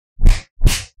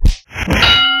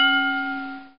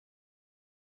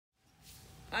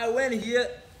I went here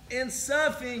and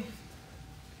something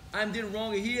I did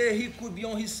wrong here, he could be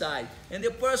on his side. And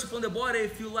the person from the body,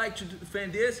 if you like to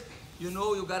defend this, you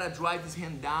know you gotta drive this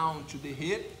hand down to the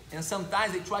hip, and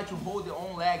sometimes they try to hold their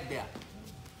own leg there.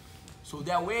 So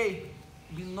that way,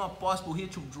 it's not possible here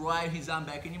to drive his arm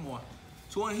back anymore.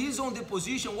 So when he's on the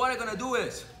position, what I'm gonna do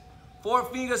is, 4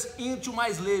 fingers into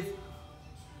my sleeve.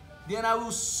 Then I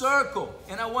will circle,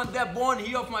 and I want that bone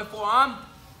here of my forearm.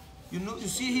 You know, you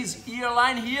see his ear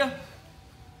line here?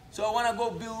 So I wanna go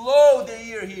below the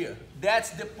ear here. That's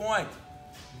the point.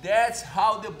 That's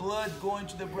how the blood goes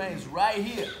into the brains, right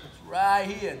here. Right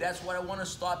here, that's what I want to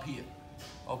stop here,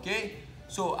 okay?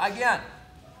 So again,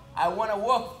 I want to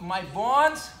work my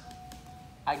bones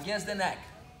against the neck,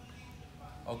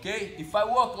 okay? If I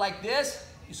work like this,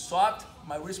 it's soft,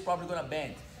 my wrist probably gonna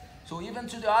bend. So even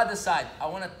to the other side, I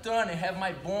want to turn and have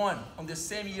my bone on the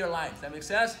same ear line. Does that make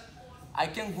sense? I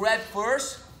can grab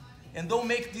first, and don't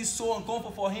make this so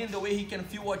uncomfortable for him the way he can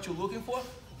feel what you're looking for,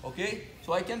 okay?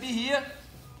 So I can be here.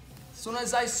 As soon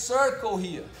as I circle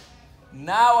here,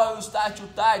 now I will start to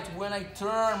tight when I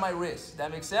turn my wrist.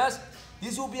 That makes sense?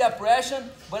 This will be a pressure,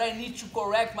 but I need to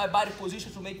correct my body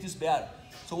position to make this better.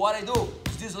 So what I do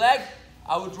is this leg,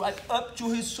 I will drive up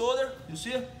to his shoulder, you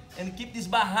see? And keep this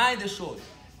behind the shoulder.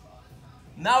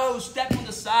 Now I will step on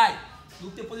the side.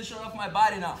 Look at the position of my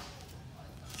body now.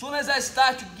 As soon as I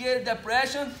start to get the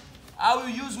pressure, I will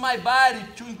use my body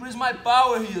to increase my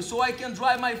power here so I can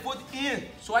drive my foot in,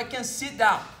 so I can sit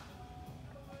down.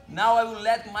 Now I will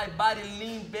let my body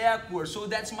lean backwards, so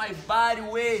that's my body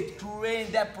weight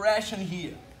creating that pressure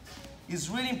here. It's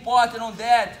really important on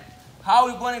that, how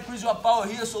you're going to increase your power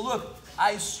here. So look,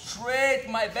 I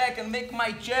straighten my back and make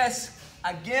my chest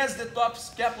against the top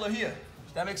scapula here.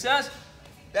 Does that make sense?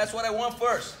 That's what I want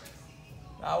first.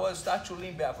 Now I will start to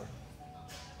lean backward.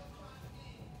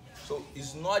 So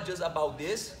it's not just about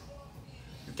this.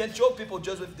 You can choke people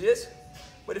just with this,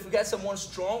 but if you get someone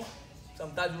strong,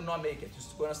 sometimes you will not make it.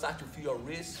 You're going to start to feel your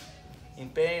wrist in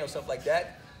pain or stuff like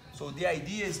that. So the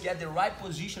idea is get the right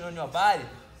position on your body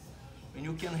and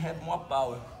you can have more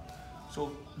power.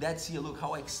 So that's here, look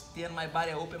how I extend my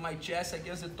body, I open my chest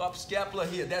against the top scapula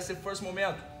here. That's the first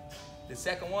moment. The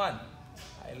second one,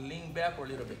 I lean backward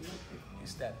a little bit,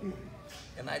 step.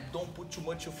 And I don't put too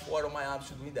much effort on my arms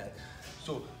to do that.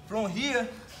 So from here,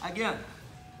 again,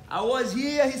 I was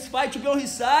here, his fight to be on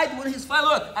his side. When his fight,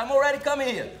 look, I'm already coming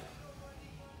here.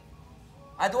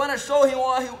 I don't want to show him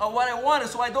what I wanted,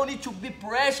 so I don't need to be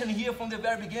pressuring here from the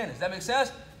very beginning. Does that make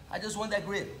sense? I just want that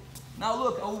grip. Now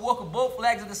look, I will work both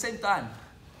legs at the same time.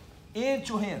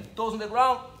 Into him. Toes on the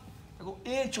ground. I go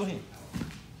into him.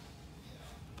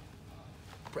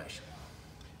 Pressure.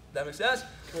 That makes sense?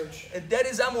 Coach. And that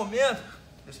is a moment.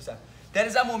 That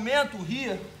is a moment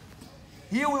here.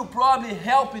 He will probably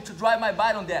help me to drive my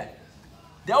body on that.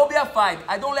 There will be a fight.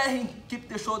 I don't let him keep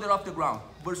the shoulder off the ground.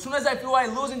 But as soon as I feel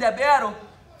I'm losing that battle,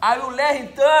 I will let him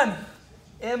turn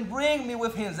and bring me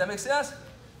with him. Does that make sense?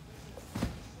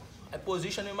 I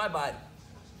position in my body.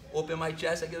 Open my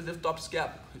chest against the top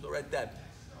scapula. He's already tapped.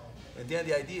 And then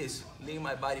the idea is lean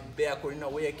my body backward in a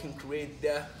way I can create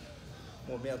that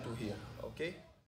momentum here. Okay?